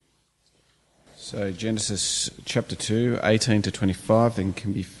So Genesis chapter 2, 18 to 25, and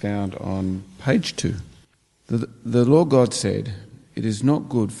can be found on page 2. The Lord God said, "It is not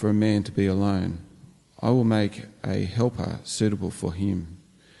good for a man to be alone. I will make a helper suitable for him."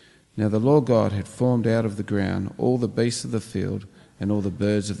 Now the Lord God had formed out of the ground all the beasts of the field and all the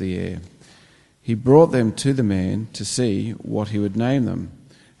birds of the air. He brought them to the man to see what he would name them.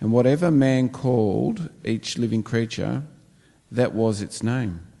 And whatever man called each living creature, that was its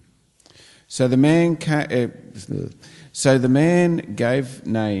name. So the man gave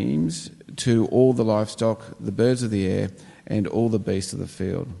names to all the livestock, the birds of the air, and all the beasts of the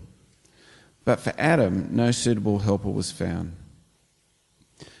field. But for Adam no suitable helper was found.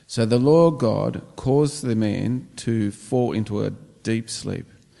 So the Lord God caused the man to fall into a deep sleep.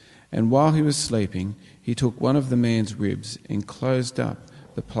 And while he was sleeping, he took one of the man's ribs and closed up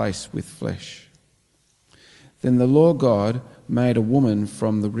the place with flesh. Then the Lord God made a woman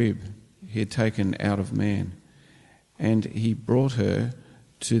from the rib he had taken out of man, and he brought her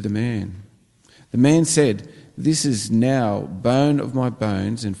to the man. The man said, "This is now bone of my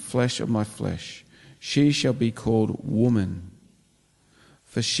bones and flesh of my flesh. She shall be called woman,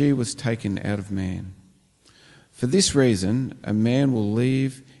 for she was taken out of man. For this reason, a man will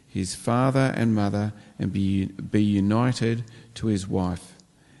leave his father and mother and be united to his wife,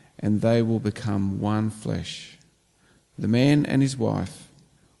 and they will become one flesh." The man and his wife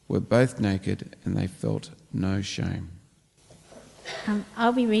were both naked, and they felt no shame.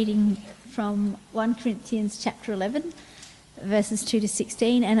 I'll be reading from 1 Corinthians chapter 11, verses 2 to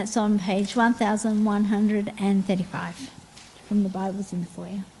 16, and it's on page 1135 from the Bibles in the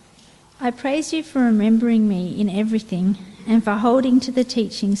foyer. I praise you for remembering me in everything and for holding to the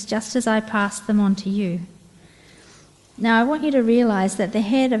teachings just as I passed them on to you. Now I want you to realise that the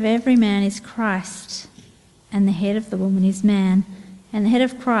head of every man is Christ, and the head of the woman is man, and the head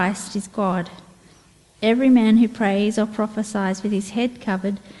of Christ is God. Every man who prays or prophesies with his head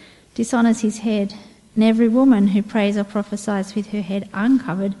covered dishonours his head, and every woman who prays or prophesies with her head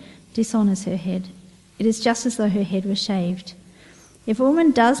uncovered dishonours her head. It is just as though her head were shaved. If a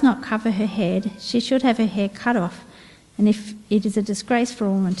woman does not cover her head, she should have her hair cut off, and if it is a disgrace for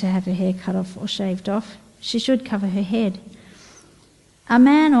a woman to have her hair cut off or shaved off, she should cover her head. A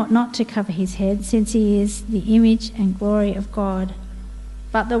man ought not to cover his head, since he is the image and glory of God.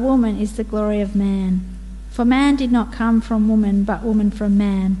 But the woman is the glory of man. For man did not come from woman, but woman from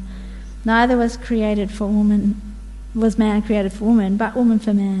man. Neither was man created for woman, but woman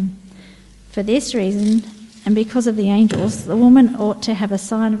for man. For this reason, and because of the angels, the woman ought to have a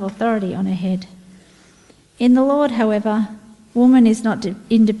sign of authority on her head. In the Lord, however, woman is not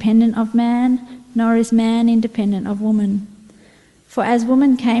independent of man, nor is man independent of woman. For as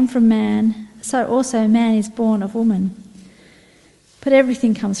woman came from man, so also man is born of woman. But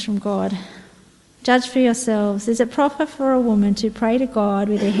everything comes from God. Judge for yourselves. Is it proper for a woman to pray to God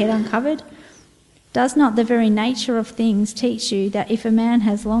with her head uncovered? Does not the very nature of things teach you that if a man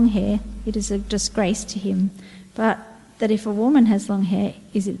has long hair, it is a disgrace to him, but that if a woman has long hair,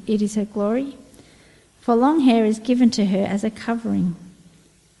 it is her glory? For long hair is given to her as a covering.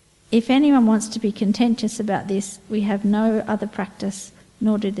 If anyone wants to be contentious about this, we have no other practice,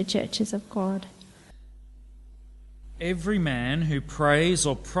 nor do the churches of God. Every man who prays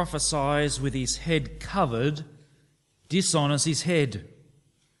or prophesies with his head covered dishonours his head.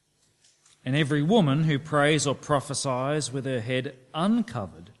 And every woman who prays or prophesies with her head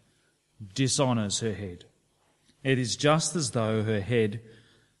uncovered dishonours her head. It is just as though her head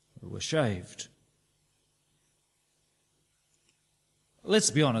were shaved. Let's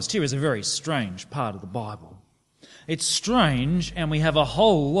be honest, here is a very strange part of the Bible. It's strange, and we have a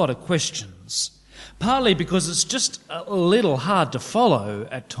whole lot of questions. Partly because it's just a little hard to follow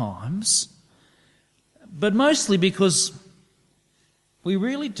at times, but mostly because we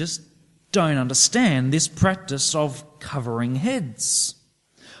really just don't understand this practice of covering heads.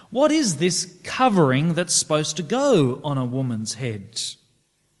 What is this covering that's supposed to go on a woman's head?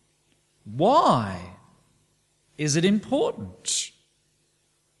 Why is it important?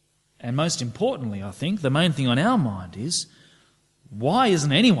 And most importantly, I think, the main thing on our mind is, why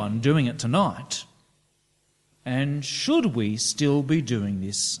isn't anyone doing it tonight? And should we still be doing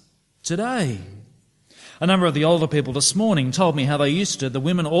this today? A number of the older people this morning told me how the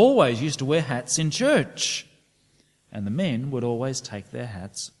women always used to wear hats in church, and the men would always take their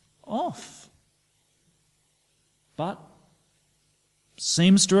hats off. But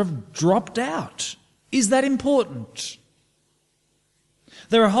seems to have dropped out. Is that important?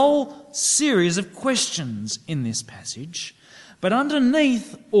 There are a whole series of questions in this passage, but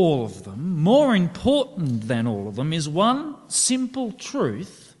underneath all of them, more important than all of them, is one simple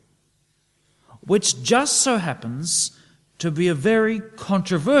truth. which just so happens to be a very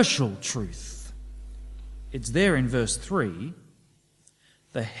controversial truth. It's there in verse 3.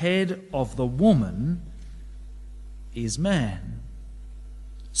 The head of the woman is man.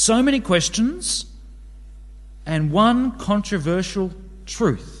 So many questions and one controversial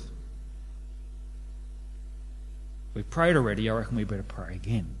truth. We've prayed already. I reckon we better pray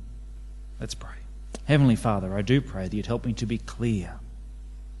again. Let's pray. Heavenly Father, I do pray that you'd help me to be clear.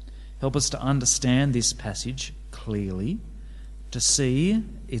 Help us to understand this passage clearly, to see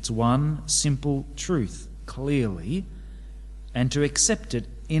its one simple truth clearly, and to accept it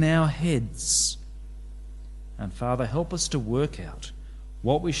in our heads. And Father, help us to work out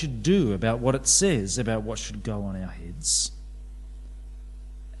what we should do about what it says about what should go on our heads.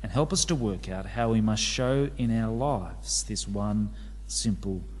 And help us to work out how we must show in our lives this one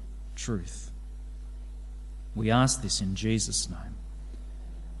simple truth. We ask this in Jesus' name.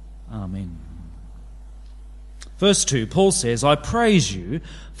 Amen. Verse 2, Paul says, I praise you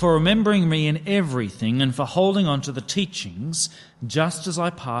for remembering me in everything and for holding on to the teachings just as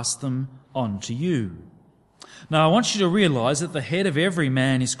I pass them on to you. Now I want you to realise that the head of every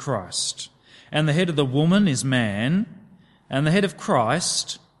man is Christ, and the head of the woman is man, and the head of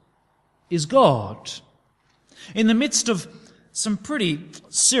Christ is God. In the midst of some pretty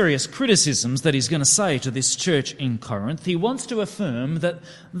serious criticisms that he's going to say to this church in Corinth, he wants to affirm that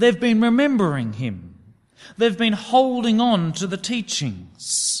they've been remembering him. They've been holding on to the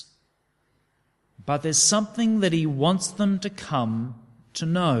teachings. But there's something that he wants them to come to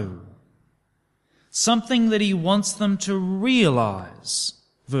know. Something that he wants them to realise.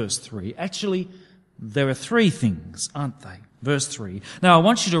 Verse 3. Actually, there are three things, aren't they? Verse 3. Now, I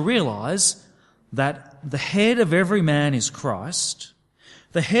want you to realise that the head of every man is Christ,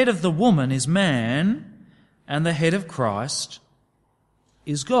 the head of the woman is man, and the head of Christ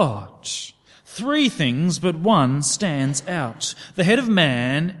is God. Three things, but one stands out. The head of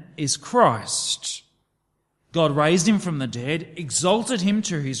man is Christ. God raised him from the dead, exalted him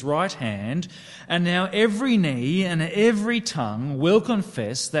to his right hand, and now every knee and every tongue will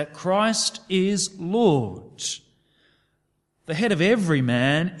confess that Christ is Lord. The head of every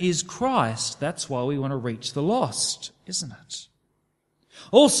man is Christ. That's why we want to reach the lost, isn't it?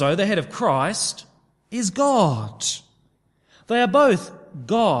 Also, the head of Christ is God. They are both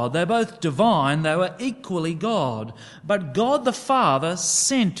God. They're both divine. They were equally God. But God the Father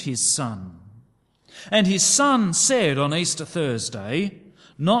sent his Son. And his Son said on Easter Thursday,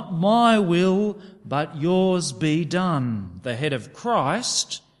 not my will, but yours be done. The head of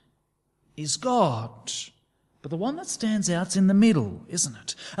Christ is God. But the one that stands out's in the middle, isn't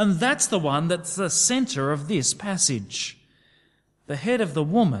it? And that's the one that's the centre of this passage. The head of the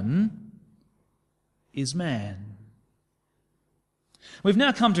woman is man. We've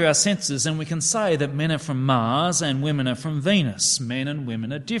now come to our senses and we can say that men are from Mars and women are from Venus. Men and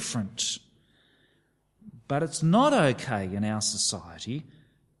women are different. But it's not okay in our society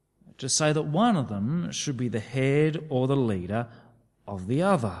to say that one of them should be the head or the leader of the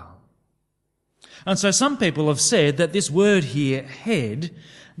other. And so some people have said that this word here, head,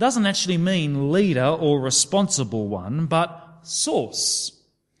 doesn't actually mean leader or responsible one, but source.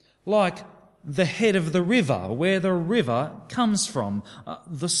 Like the head of the river, where the river comes from,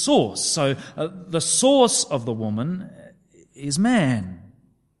 the source. So the source of the woman is man.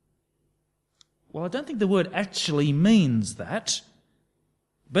 Well, I don't think the word actually means that.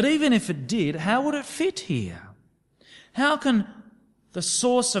 But even if it did, how would it fit here? How can the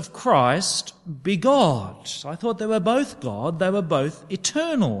source of Christ be God? I thought they were both God. They were both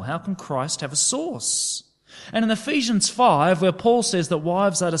eternal. How can Christ have a source? And in Ephesians 5, where Paul says that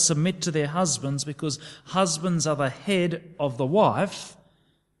wives are to submit to their husbands because husbands are the head of the wife,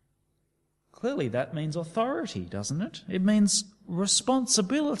 clearly that means authority, doesn't it? It means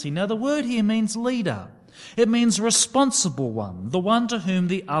responsibility. Now, the word here means leader. It means responsible one, the one to whom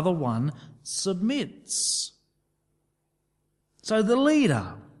the other one submits. So the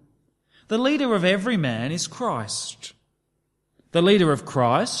leader of every man is Christ. The leader of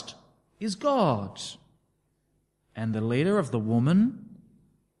Christ is God. And the leader of the woman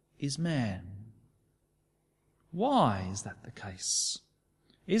is man. Why is that the case?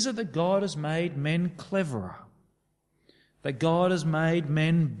 Is it that God has made men cleverer? That God has made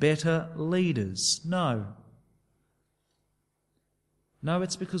men better leaders? No. No,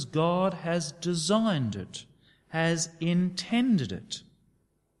 it's because God has designed it, has intended it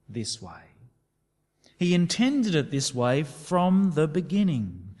this way. He intended it this way from the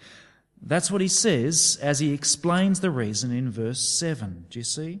beginning. That's what he says as he explains the reason in verse 7. Do you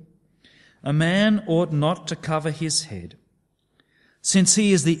see? A man ought not to cover his head, since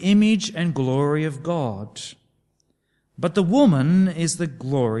he is the image and glory of God. But the woman is the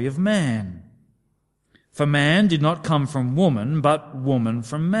glory of man. For man did not come from woman, but woman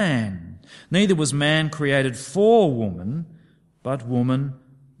from man. Neither was man created for woman, but woman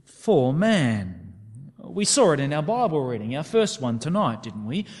for man. We saw it in our Bible reading, our first one tonight, didn't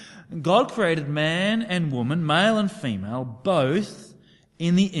we? God created man and woman, male and female, both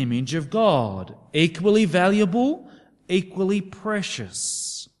in the image of God, equally valuable, equally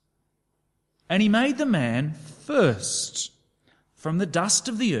precious. And he made the man first from the dust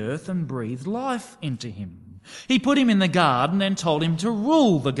of the earth and breathed life into him. He put him in the garden and told him to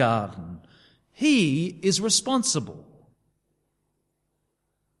rule the garden. He is responsible.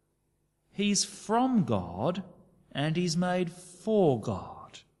 He's from God and he's made for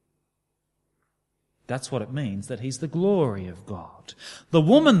God. That's what it means, that he's the glory of God. The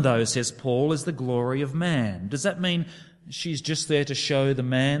woman, though, says Paul, is the glory of man. Does that mean she's just there to show the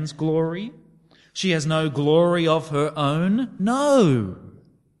man's glory? She has no glory of her own? No.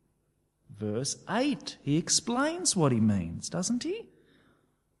 Verse 8, he explains what he means, doesn't he?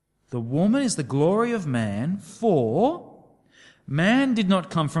 The woman is the glory of man, for man did not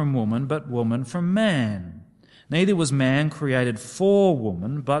come from woman, but woman from man. Neither was man created for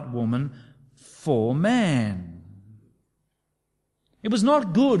woman, but woman for man. It was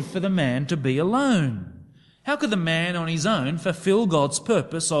not good for the man to be alone. How could the man on his own fulfill God's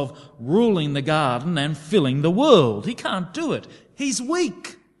purpose of ruling the garden and filling the world? He can't do it. He's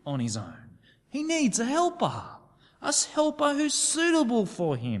weak on his own. He needs a helper who's suitable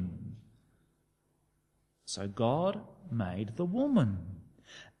for him. So God made the woman.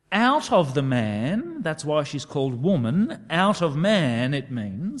 Out of the man, that's why she's called woman, out of man it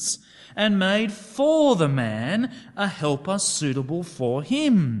means, and made for the man a helper suitable for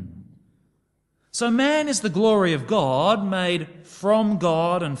him. So man is the glory of God, made from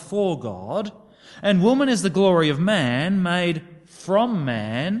God and for God, and woman is the glory of man, made from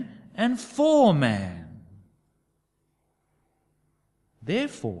man and for man.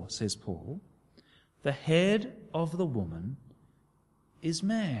 Therefore, says Paul, the head of the woman is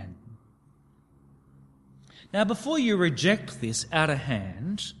man. Now, before you reject this out of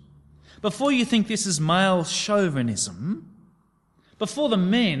hand, before you think this is male chauvinism, before the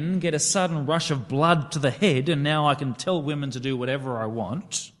men get a sudden rush of blood to the head and now I can tell women to do whatever I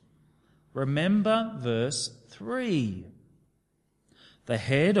want, remember verse 3. The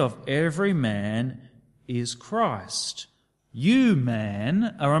head of every man is Christ. You,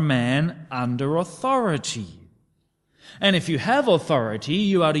 man, are a man under authority. And if you have authority,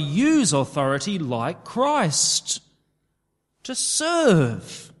 you are to use authority like Christ, to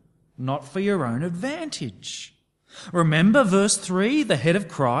serve, not for your own advantage. Remember verse 3, the head of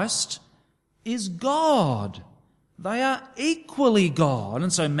Christ is God. They are equally God,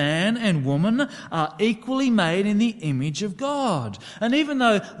 and so man and woman are equally made in the image of God. And even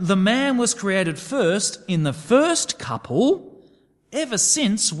though the man was created first in the first couple, ever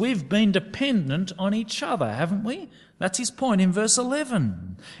since we've been dependent on each other, haven't we? That's his point in verse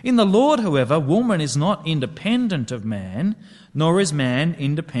 11. In the Lord, however, woman is not independent of man, nor is man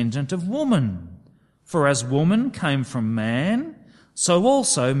independent of woman. For as woman came from man, so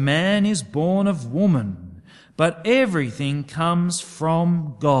also man is born of woman. But everything comes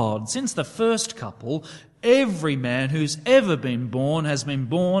from God. Since the first couple, every man who's ever been born has been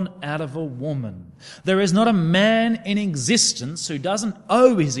born out of a woman. There is not a man in existence who doesn't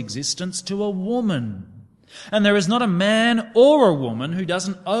owe his existence to a woman. And there is not a man or a woman who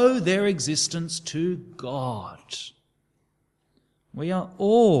doesn't owe their existence to God. We are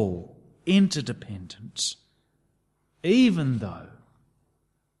all interdependent, even though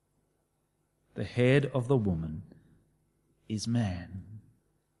the head of the woman is man.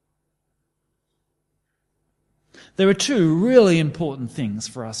 There are two really important things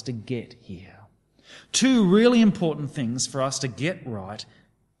for us to get here. Two really important things for us to get right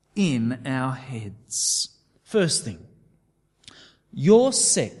in our heads. First thing, your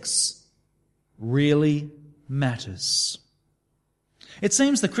sex really matters. It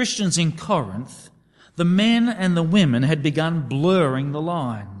seems the Christians in Corinth, the men and the women, had begun blurring the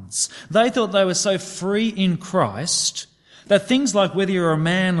lines. They thought they were so free in Christ that things like whether you're a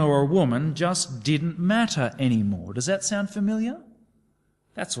man or a woman just didn't matter anymore. Does that sound familiar?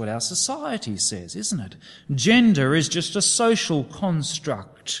 That's what our society says, isn't it? Gender is just a social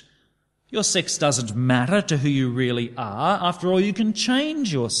construct. Your sex doesn't matter to who you really are. After all, you can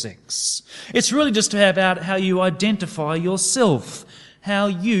change your sex. It's really just about how you identify yourself, how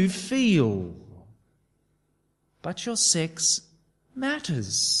you feel. But your sex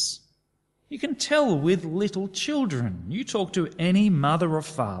matters. You can tell with little children. You talk to any mother or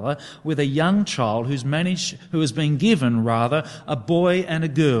father with a young child who has been given a boy and a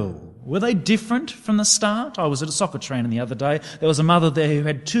girl. Were they different from the start? I was at a soccer training the other day. There was a mother there who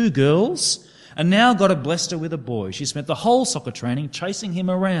had 2 girls and now God had blessed her with a boy. She spent the whole soccer training chasing him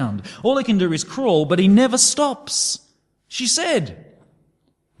around. All he can do is crawl, but he never stops. She said,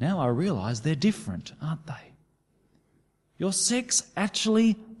 "Now I realise they're different, aren't they? Your sex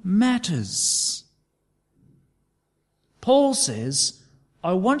actually matters." Paul says,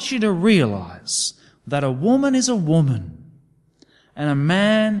 I want you to realise that a woman is a woman and a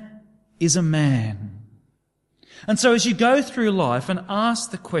man is a man. And so as you go through life and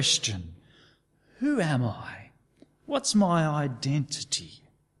ask the question, who am I? What's my identity?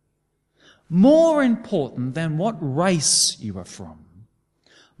 More important than what race you are from,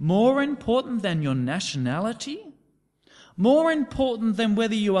 more important than your nationality, more important than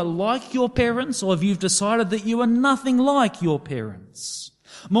whether you are like your parents or if you've decided that you are nothing like your parents.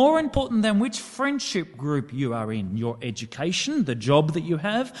 More important than which friendship group you are in, your education, the job that you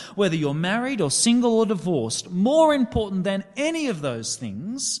have, whether you're married or single or divorced. More important than any of those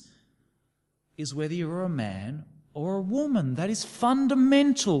things is whether you're a man or a woman. That is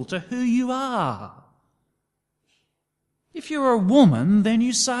fundamental to who you are. If you're a woman, then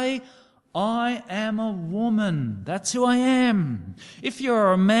you say, I am a woman. That's who I am. If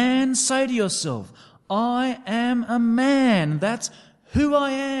you're a man, say to yourself, I am a man. That's who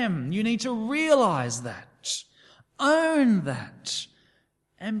I am. You need to realise that, own that,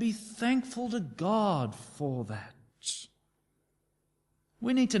 and be thankful to God for that.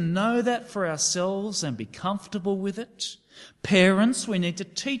 We need to know that for ourselves and be comfortable with it. Parents, we need to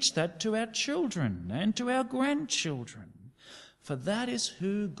teach that to our children and to our grandchildren. For that is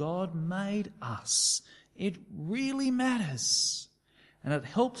who God made us. It really matters. And it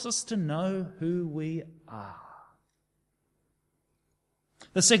helps us to know who we are.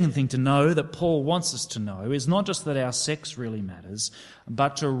 The second thing to know that Paul wants us to know is not just that our sex really matters,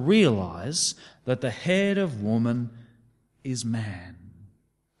 but to realise that the head of woman is man.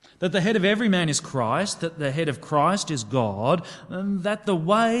 That the head of every man is Christ, that the head of Christ is God, and that the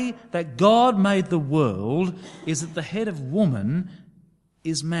way that God made the world is that the head of woman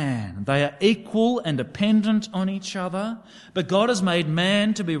is man. They are equal and dependent on each other, but God has made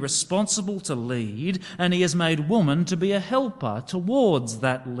man to be responsible to lead, and he has made woman to be a helper towards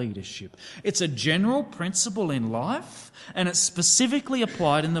that leadership. It's a general principle in life, and it's specifically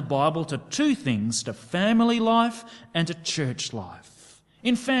applied in the Bible to 2 things, to family life and to church life.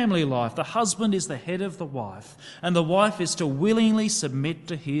 In family life, the husband is the head of the wife, and the wife is to willingly submit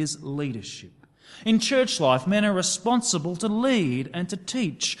to his leadership. In church life, men are responsible to lead and to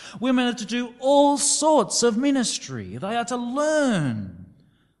teach. Women are to do all sorts of ministry. They are to learn,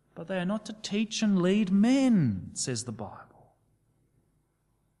 but they are not to teach and lead men, says the Bible.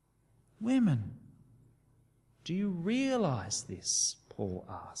 Women, do you realise this? Paul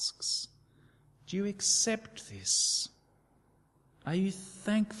asks. Do you accept this? Are you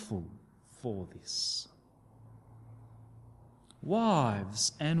thankful for this?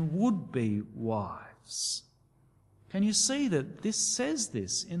 Wives and would-be wives. Can you see that this says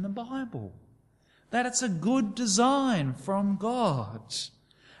this in the Bible? That it's a good design from God.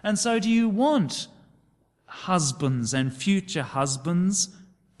 And so do you want husbands and future husbands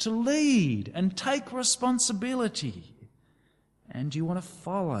to lead and take responsibility? And do you want to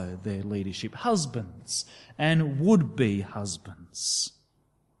follow their leadership? Husbands and would-be husbands.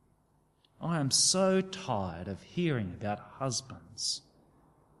 I am so tired of hearing about husbands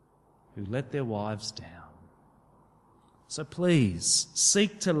who let their wives down. So please,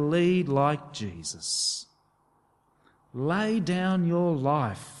 seek to lead like Jesus. Lay down your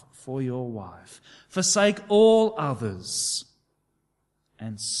life for your wife. Forsake all others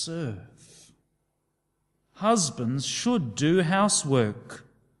and serve. Husbands should do housework.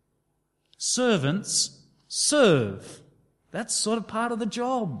 Servants serve. That's sort of part of the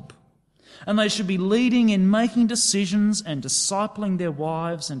job. And they should be leading in making decisions and discipling their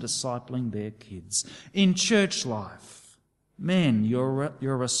wives and discipling their kids. In church life, men, you're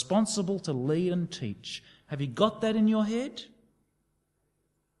responsible to lead and teach. Have you got that in your head?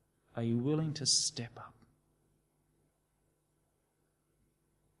 Are you willing to step up?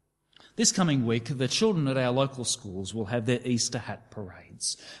 This coming week, the children at our local schools will have their Easter hat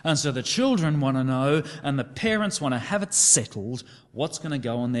parades. And so the children want to know, and the parents want to have it settled, what's going to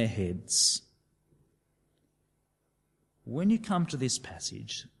go on their heads. When you come to this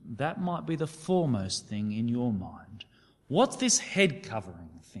passage, that might be the foremost thing in your mind. What's this head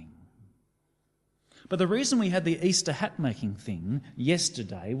covering thing? But the reason we had the Easter hat making thing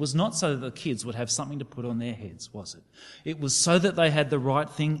yesterday was not so that the kids would have something to put on their heads, was it? It was so that they had the right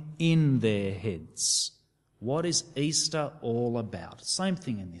thing in their heads. What is Easter all about? Same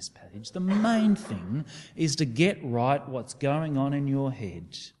thing in this passage. The main thing is to get right what's going on in your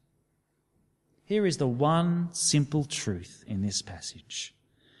head. Here is the one simple truth in this passage.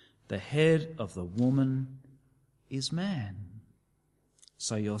 The head of the woman is man.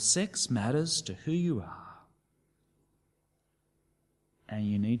 So your sex matters to who you are. And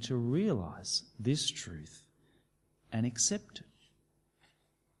you need to realise this truth and accept it.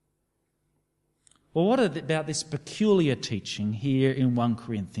 Well, what about this peculiar teaching here in 1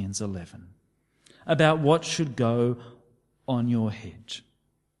 Corinthians 11 about what should go on your head?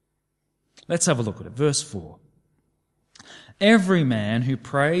 Let's have a look at it. Verse 4. Every man who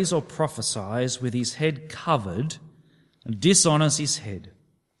prays or prophesies with his head covered dishonours his head.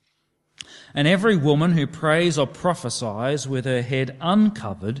 And every woman who prays or prophesies with her head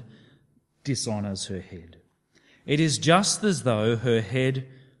uncovered dishonours her head. It is just as though her head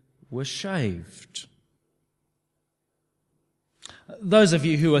were shaved. Those of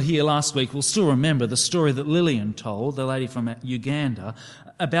you who were here last week will still remember the story that Lillian told, the lady from Uganda,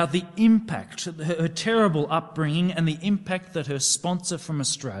 about the impact, her terrible upbringing and the impact that her sponsor from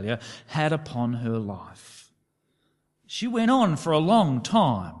Australia had upon her life. She went on for a long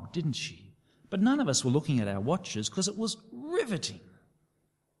time, didn't she? But none of us were looking at our watches because it was riveting.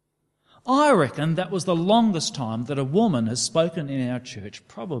 I reckon that was the longest time that a woman has spoken in our church,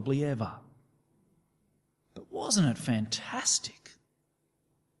 probably ever. But wasn't it fantastic?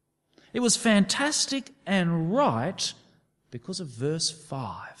 It was fantastic and right because of verse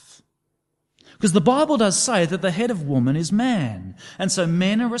 5. Because the Bible does say that the head of woman is man, and so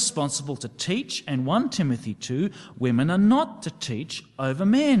men are responsible to teach, and 1 Timothy 2, women are not to teach over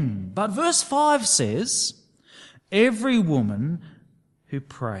men. But verse 5 says, every woman who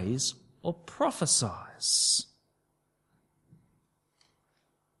prays or prophesies.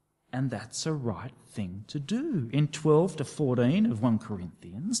 And that's a right thing to do. In 12 to 14 of 1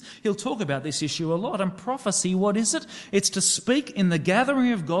 Corinthians, he'll talk about this issue a lot. And prophecy, what is it? It's to speak in the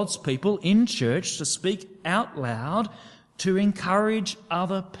gathering of God's people in church, to speak out loud, to encourage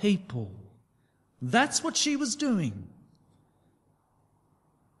other people. That's what she was doing.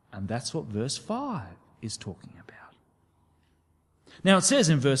 And that's what verse 5 is talking about. Now it says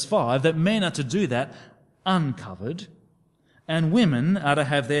in verse 5 that men are to do that uncovered, and women are to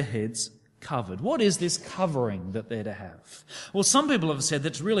have their heads covered. What is this covering that they're to have? Well, some people have said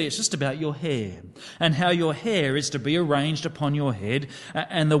that really it's just about your hair and how your hair is to be arranged upon your head,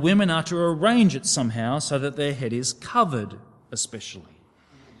 and the women are to arrange it somehow so that their head is covered especially.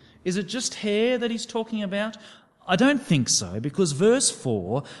 Is it just hair that he's talking about? I don't think so, because verse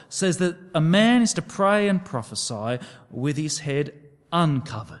 4 says that a man is to pray and prophesy with his head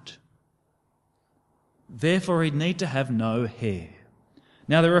uncovered. Therefore, he'd need to have no hair.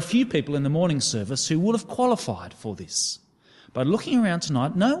 Now, there are a few people in the morning service who would have qualified for this. But looking around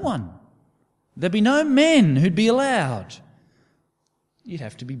tonight, no one. There'd be no men who'd be allowed. You'd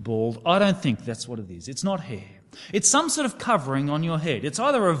have to be bald. I don't think that's what it is. It's not hair. It's some sort of covering on your head. It's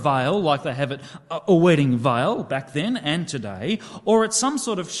either a veil, like they have it, a wedding veil back then and today, or it's some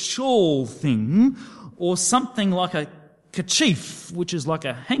sort of shawl thing, or something like a kerchief, which is like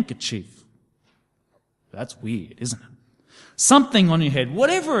a handkerchief. That's weird, isn't it? Something on your head.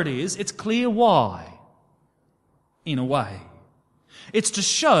 Whatever it is, it's clear why, in a way. It's to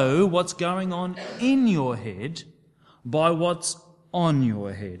show what's going on in your head by what's on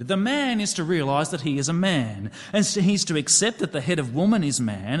your head. The man is to realise that he is a man, and so he's to accept that the head of woman is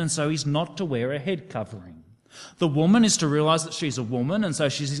man, and so he's not to wear a head covering. The woman is to realise that she's a woman, and so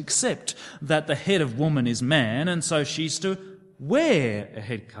she's to accept that the head of woman is man, and so she's to wear a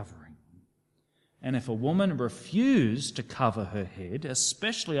head covering. And if a woman refused to cover her head,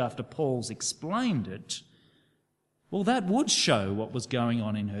 especially after Paul's explained it, well, that would show what was going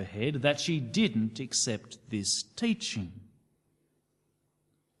on in her head, that she didn't accept this teaching.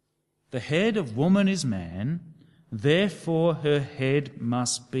 The head of woman is man, therefore her head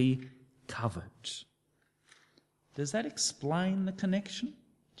must be covered. Does that explain the connection,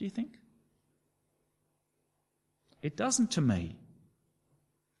 do you think? It doesn't to me.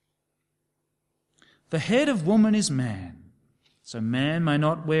 The head of woman is man, so man may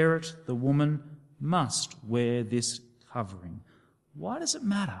not wear it, the woman must wear this covering. Why does it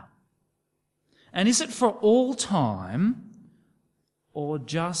matter? And is it for all time, or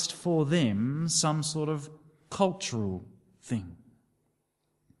just for them some sort of cultural thing?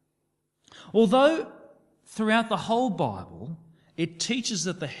 Although throughout the whole Bible it teaches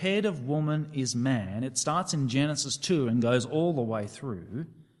that the head of woman is man. It starts in Genesis 2 and goes all the way through.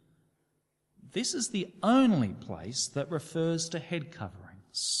 This is the only place that refers to head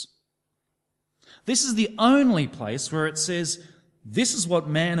coverings. This is the only place where it says, this is what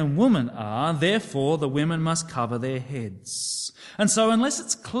man and woman are, therefore the women must cover their heads. And so unless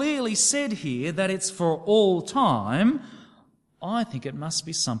it's clearly said here that it's for all time, I think it must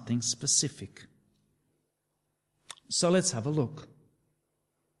be something specific. So let's have a look.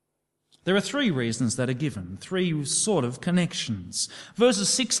 There are 3 reasons that are given, 3 sort of connections. Verses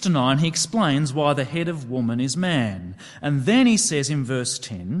 6 to 9, he explains why the head of woman is man. And then he says in verse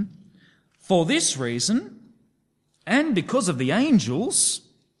 10, for this reason, and because of the angels,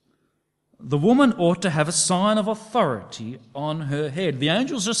 the woman ought to have a sign of authority on her head. The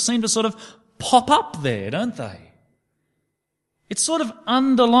angels just seem to sort of pop up there, don't they? It sort of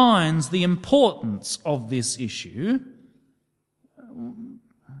underlines the importance of this issue,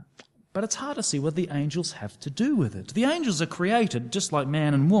 but it's hard to see what the angels have to do with it. The angels are created just like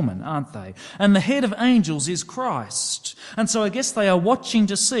man and woman, aren't they? And the head of angels is Christ. And so I guess they are watching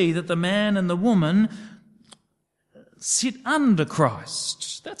to see that the man and the woman sit under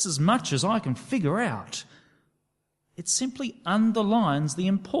Christ. That's as much as I can figure out. It simply underlines the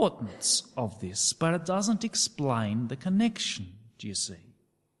importance of this, but it doesn't explain the connection, do you see?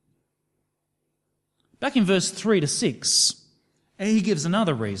 Back in verse 3 to 6, he gives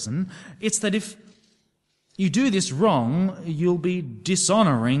another reason. It's that if you do this wrong, you'll be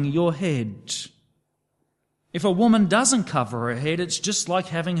dishonouring your head. If a woman doesn't cover her head, it's just like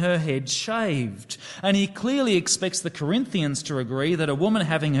having her head shaved. And he clearly expects the Corinthians to agree that a woman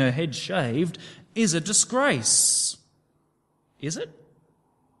having her head shaved is a disgrace. Is it?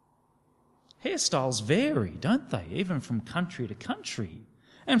 Hairstyles vary, don't they? Even from country to country.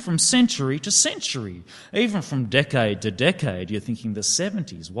 And from century to century. Even from decade to decade. You're thinking the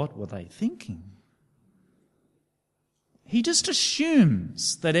 70s, what were they thinking? He just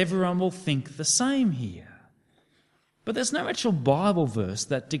assumes that everyone will think the same here. But there's no actual Bible verse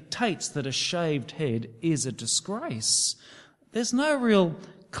that dictates that a shaved head is a disgrace. There's no real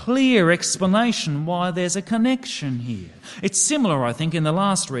clear explanation why there's a connection here. It's similar, I think, in the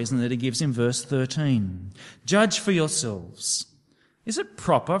last reason that he gives in verse 13. Judge for yourselves. Is it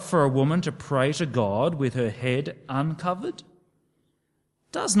proper for a woman to pray to God with her head uncovered?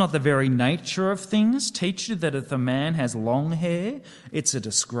 Does not the very nature of things teach you that if a man has long hair, it's a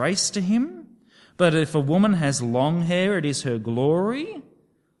disgrace to him? But if a woman has long hair, it is her glory?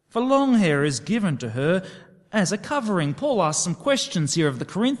 For long hair is given to her as a covering. Paul asks some questions here of the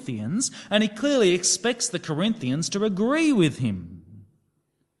Corinthians, and he clearly expects the Corinthians to agree with him.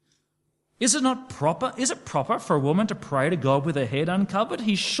 Is it proper for a woman to pray to God with her head uncovered?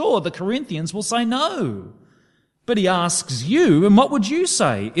 He's sure the Corinthians will say no. But he asks you, and what would you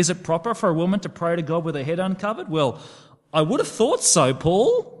say? Is it proper for a woman to pray to God with her head uncovered? Well, I would have thought so,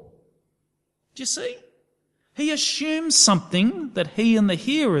 Paul. Do you see? He assumes something that he and the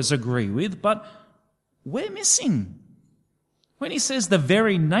hearers agree with, but we're missing. When he says the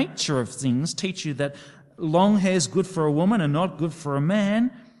very nature of things teach you that long hair is good for a woman and not good for a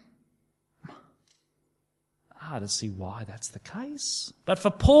man, hard to see why that's the case. But for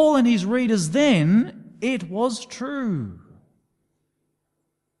Paul and his readers then, it was true.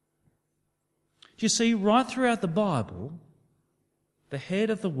 Do you see, right throughout the Bible, the head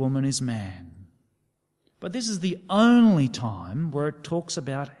of the woman is man. But this is the only time where it talks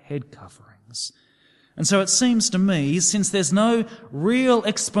about head coverings. And so it seems to me, since there's no real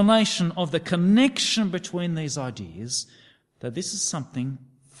explanation of the connection between these ideas, that this is something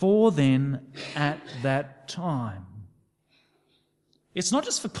for then at that time. It's not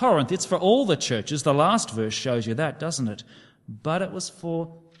just for Corinth, it's for all the churches. The last verse shows you that, doesn't it? But it was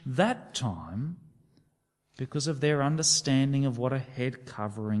for that time because of their understanding of what a head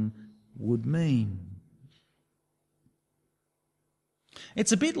covering would mean.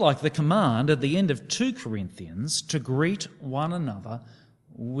 It's a bit like the command at the end of 2 Corinthians to greet one another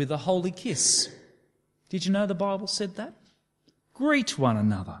with a holy kiss. Did you know the Bible said that? Greet one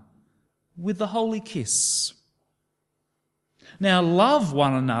another with the holy kiss. Now, love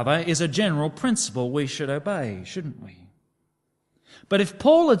one another is a general principle we should obey, shouldn't we? But if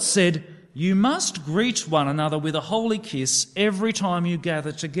Paul had said, you must greet one another with a holy kiss every time you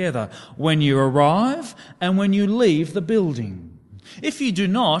gather together, when you arrive and when you leave the building. If you do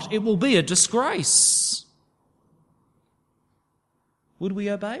not, it will be a disgrace. Would we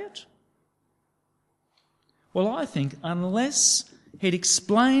obey it? Well, I think unless he'd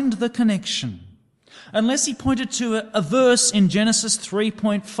explained the connection, unless he pointed to a verse in Genesis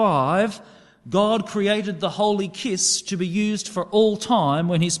 3.5 God created the holy kiss to be used for all time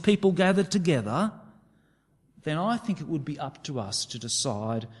when his people gathered together, then I think it would be up to us to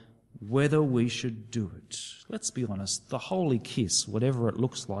decide whether we should do it. Let's be honest, the holy kiss, whatever it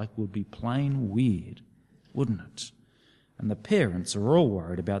looks like, would be plain weird, wouldn't it? And the parents are all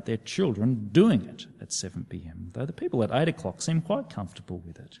worried about their children doing it at 7 p.m, though the people at 8 o'clock seem quite comfortable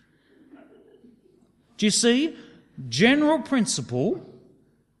with it. Do you see? General principle,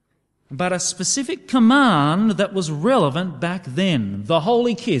 but a specific command that was relevant back then, the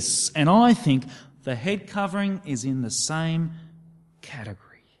holy kiss. And I think the head covering is in the same category.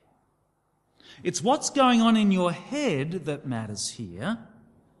 It's what's going on in your head that matters here,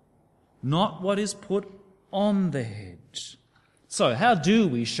 not what is put on the head. So how do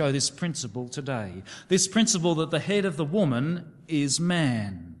we show this principle today? This principle that the head of the woman is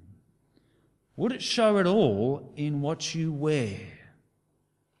man. Would it show at all in what you wear?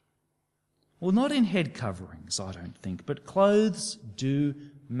 Well, not in head coverings, I don't think, but clothes do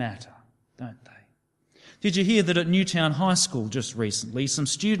matter, don't they? Did you hear that at Newtown High School just recently, some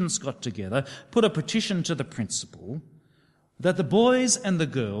students got together, put a petition to the principal that the boys and the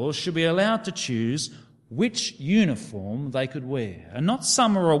girls should be allowed to choose which uniform they could wear. And not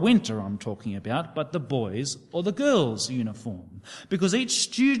summer or winter I'm talking about, but the boys' or the girls' uniform. Because each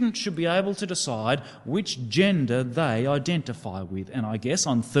student should be able to decide which gender they identify with. And I guess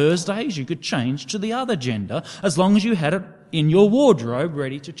on Thursdays you could change to the other gender as long as you had it in your wardrobe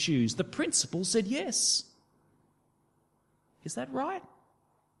ready to choose. The principal said yes. Is that right?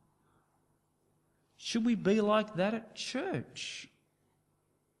 Should we be like that at church?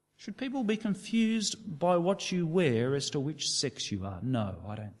 Should people be confused by what you wear as to which sex you are? No,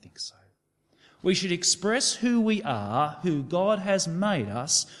 I don't think so. We should express who we are, who God has made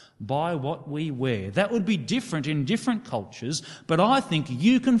us, by what we wear. That would be different in different cultures, but I think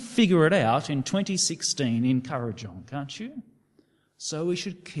you can figure it out in 2016 in Kurrajong, can't you? So we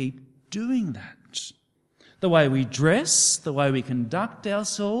should keep doing that. The way we dress, the way we conduct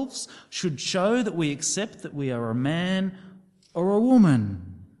ourselves should show that we accept that we are a man or a woman.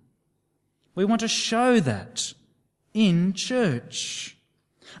 We want to show that in church.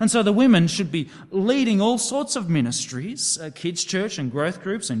 And so the women should be leading all sorts of ministries, kids' church and growth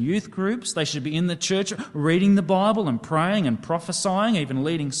groups and youth groups. They should be in the church reading the Bible and praying and prophesying, even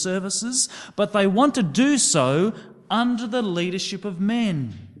leading services. But they want to do so under the leadership of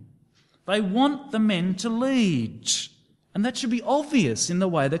men. They want the men to lead. And that should be obvious in the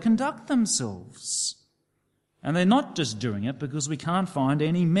way they conduct themselves. And they're not just doing it because we can't find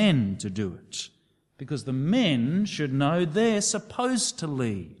any men to do it. Because the men should know they're supposed to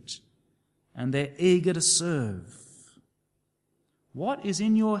lead and they're eager to serve. What is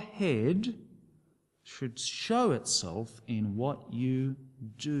in your head should show itself in what you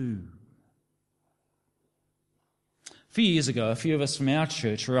do. A few years ago, a few of us from our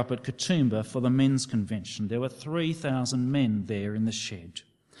church were up at Katoomba for the men's convention. There were 3,000 men there in the shed.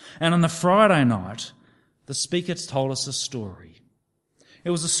 And on the Friday night, the speaker told us a story. It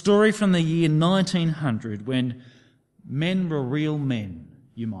was a story from the year 1900 when men were real men,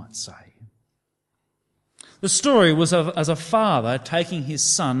 you might say. The story was as a father taking his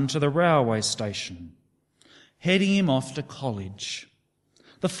son to the railway station, heading him off to college.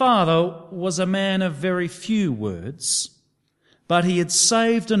 The father was a man of very few words, but he had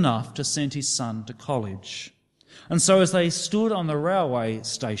saved enough to send his son to college. And so as they stood on the railway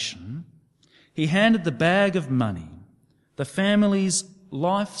station, he handed the bag of money, the family's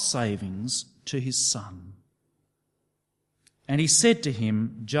life savings, to his son. And he said to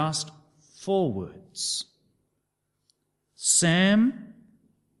him just 4 words. Sam,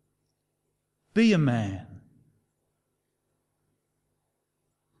 be a man.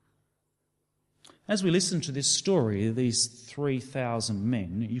 As we listen to this story, these 3,000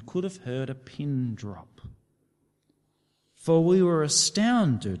 men, you could have heard a pin drop. For we were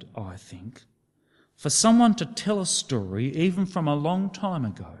astounded, I think, for someone to tell a story, even from a long time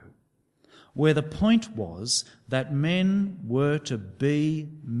ago, where the point was that men were to be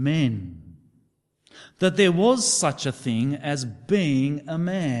men, that there was such a thing as being a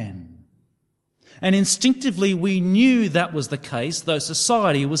man. And instinctively we knew that was the case, though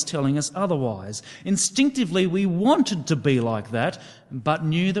society was telling us otherwise. Instinctively we wanted to be like that, but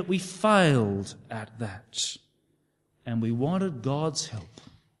knew that we failed at that. And we wanted God's help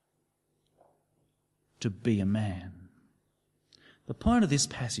to be a man. The point of this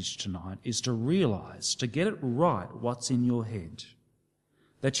passage tonight is to realise, to get it right, what's in your head.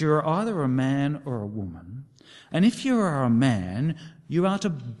 That you are either a man or a woman. And if you are a man, you are to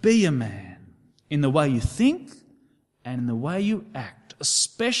be a man in the way you think and in the way you act,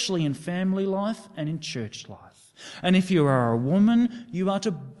 especially in family life and in church life. And if you are a woman, you are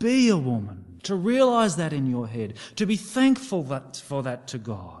to be a woman, to realise that in your head, to be thankful for that to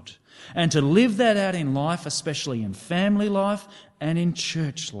God, and to live that out in life, especially in family life and in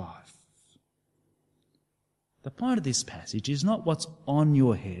church life. The point of this passage is not what's on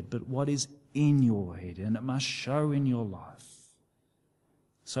your head, but what is in your head, and it must show in your life.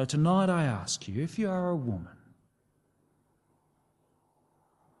 So tonight I ask you, if you are a woman,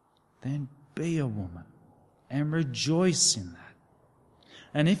 then be a woman and rejoice in that.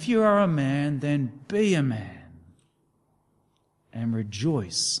 And if you are a man, then be a man and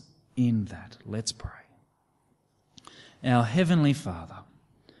rejoice in that. Let's pray. Our Heavenly Father,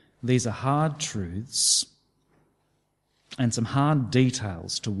 these are hard truths and some hard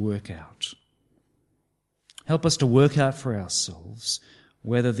details to work out. Help us to work out for ourselves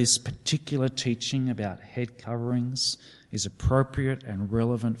whether this particular teaching about head coverings is appropriate and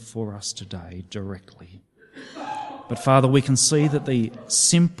relevant for us today directly. But Father, we can see that the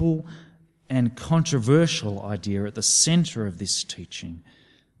simple and controversial idea at the centre of this teaching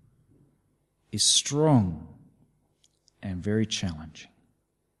is strong and very challenging.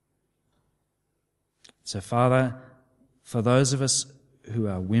 So Father, for those of us who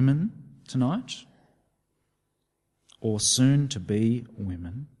are women tonight, or soon to be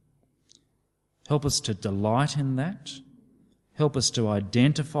women, help us to delight in that. Help us to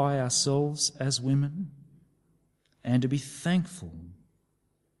identify ourselves as women and to be thankful,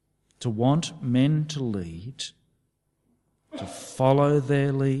 to want men to lead, to follow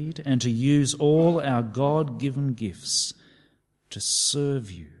their lead, and to use all our God-given gifts to serve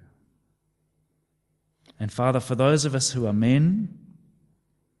you. And Father, for those of us who are men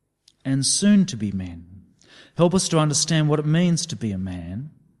and soon to be men, help us to understand what it means to be a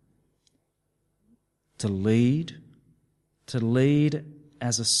man, to lead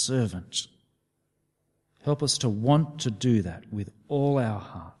as a servant. Help us to want to do that with all our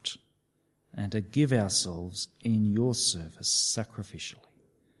heart and to give ourselves in your service sacrificially.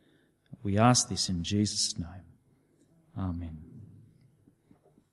 We ask this in Jesus' name. Amen.